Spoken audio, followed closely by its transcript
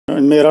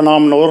मेरा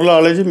नाम नूर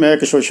लाल है जी। मैं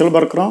एक सोशल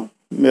वर्कर हाँ।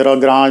 मेरा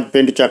ग्रां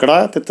पिंड चकड़ा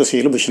है तो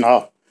तहसील बिश्नाह।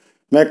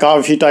 मैं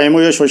काफ़ी टाइम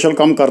हो सोशल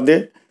काम करदे।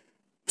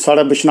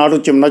 साढ़ा बिश्नाह टू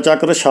चिमना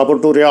चक्र, शाहपुर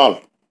टू रियाल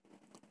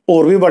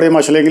और भी बड़े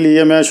मसले के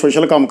लिए मैं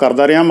सोशल काम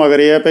करता रहा।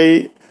 मगर यह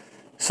भाई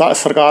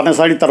सरकार ने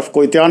साड़ी तरफ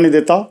कोई ध्यान नहीं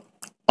दिता।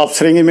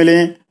 अफसरें गी मिले,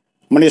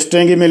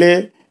 मिनिस्टरें गी मिले,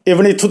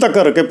 इवन इत्थों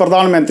तक कि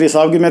प्रधानमंत्री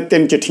साहब गी मैं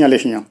 3 चिट्ठियां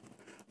लिखियां,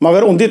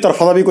 मगर उनकी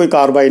तरफा दा भी कोई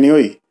कार्रवाई नहीं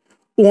हुई।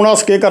 हूँ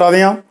अस केह् करा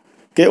दे आं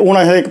कि हूँ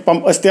असें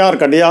एक इश्तेहार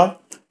कड्ढेआ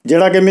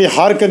जिहड़ा कि मैं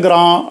हर एक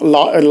ग्रां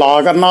ला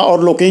करना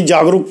और लोकें गी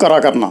जागरूक करा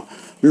करना।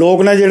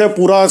 लोग ने जिहड़े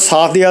पूरा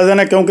साथ देआ दे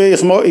ने, क्योंकि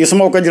इस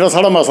मौके जिहड़ा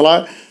साढ़ा मसला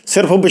है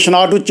सिर्फ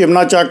Bishnah to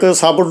Chimna Chak,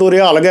 Shahpur to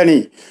riyal गै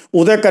नहीं,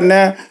 उहदे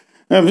कन्नै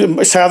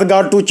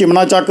Saidgarh to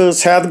Chimna Chak,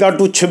 Saidgarh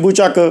to छिब्बू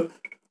चक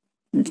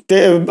ते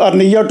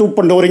अरनिया टू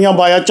पंडोरियां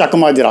वाया चक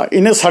माजरा।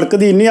 इन्हें सड़क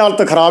की इन्नी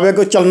हालत खराब है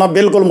कि चलना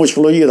बिल्कुल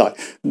मुश्किल हो गेदा।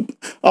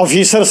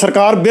 ऑफिसर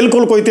सरकार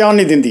बिल्कुल कोई ध्यान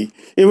नहीं दिंदी।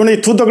 इवन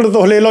इत्थों तक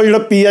तुस ले लो, जो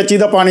PHE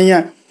का पानी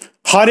है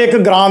हर एक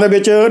ग्रां दे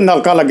विच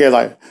नलका लगे दा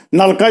है।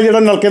 नलका जिहड़ा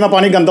नलके का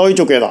पानी गंदा हो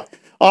चुके दा।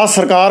 आ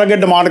सरकार अगे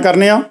डिमांड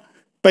करने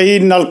भई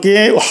नलके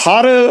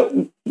हर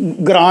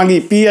ग्रां गी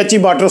PHE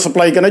वाटर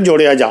सप्लाई कन्नै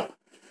जोड़िया जा।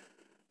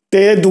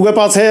 तो दूए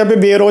पासे है भी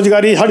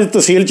बेरोजगारी साड़ी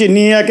तहसील च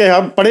इन्नी है कि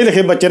पढ़े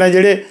लिखे बच्चे ने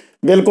जिहड़े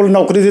बिल्कुल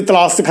नौकरी की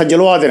तलाश से खज्जल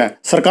होआ दे ने।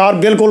 सरकार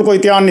बिल्कुल कोई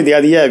ध्यान नहीं दिया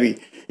दी है। भी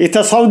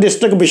इत्थै सब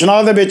डिस्ट्रिक्ट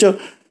बिश्नाह दे विच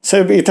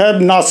इत्थै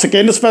ना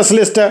स्किन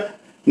स्पैशलिस्ट है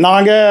ना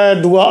गै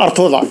दूआ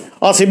अर्थो का।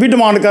 अस भी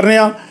डिमांड करने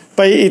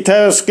भई इत्थै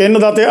स्किन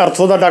का तो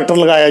अर्थो का डॉक्टर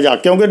लगाया जा,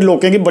 क्योंकि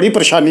लोगों की बड़ी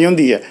परेशानी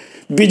होंदी है।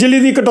 बिजली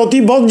की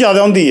कटौती बहुत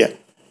ज़्यादा होंदी है।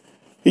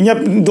 इयां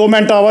 2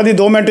 मिनट आवा दी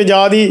 2 मिनट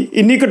जा दी,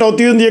 इन्नी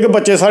कटौती होंदी है कि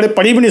बच्चे साढ़े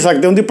पढ़ी भी नहीं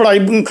सकते, उनकी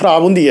पढ़ाई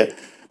खराब होंदी है।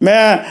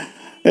 मैं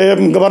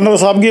गवर्नर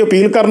साहब की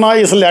अपील करना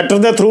इस लैटर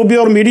के थ्रू भी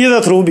और मीडिया के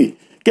थ्रू भी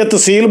कि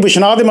तहसील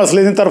बिश्नाह के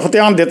मसले की तरफ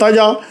ध्यान दिता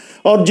जा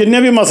और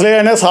जिन्ने भी मसले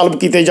इन्हें सॉल्व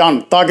किए जान,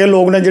 ताकि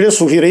लोग ने जिहड़े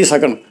सुखी रही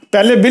सकन।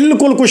 पहले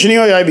बिल्कुल कुछ नहीं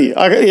होया भी।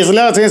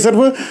 इसलिए असें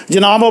सिर्फ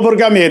जनाब उपर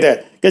क्या उम्मीद है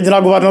कि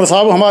जनाब गवर्नर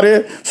साहब हमारे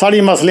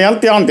साड़ी मसलियां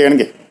ध्यान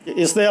देंगे।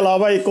 इसके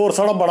अलावा एक और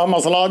साड़ा बड़ा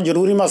मसला,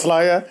 जरूरी मसला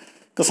है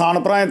किसान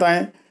भराएं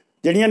ताएं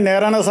जिहड़ियां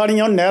नहरां ने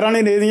साड़ियां नहरां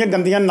नहीं रेहदियां,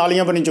 गंदियां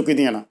नालियां बनी चुकी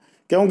दियां न,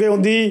 क्योंकि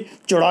उनकी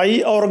चौड़ाई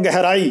और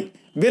गहराई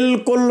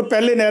बिल्कुल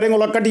पहले नहरें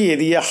कोला घटिए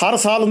दी है। हर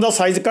साल उनका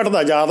साइज़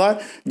घटदा जा रहा,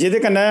 जिहदे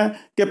कन्नै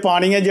कि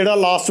पानी है जिहड़ा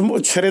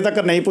लास्ट सिरे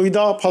तक नहीं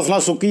पुजदा, फसलां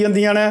सुक्की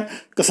जांदियां ने,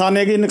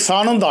 किसानें गी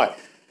नुकसान हुंदा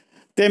है।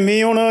 तो मैं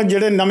हुण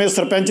जिहड़े नवें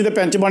सरपंच ते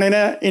पंच बने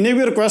ने इन्हें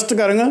भी रिक्वेस्ट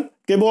करांगा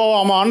कि वो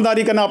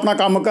ईमानदारी कन्नै अपना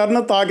कम्म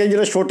करन, ताकि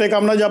जिहड़े छोटे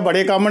कम्म ने जां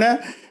बड़े कम्म ने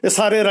ये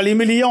सारे रली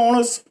मिलियै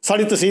होण,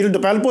 साड़ी तहसील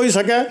डिवैलप होई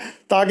सकै,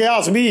 ताकि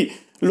अस भी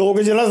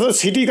लोग जिहड़ा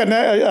सिटी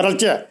कन्नै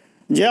रलचै।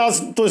 जे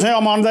अस तुसें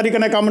ईमानदारी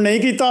कन्नै कम्म नहीं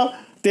कीता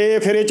तो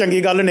फिर ये चंगी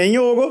गल नहीं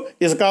होग।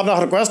 इस कारण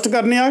रिक्वेस्ट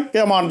करने कि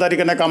ईमानदारी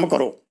कन्नै कम्म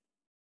करो।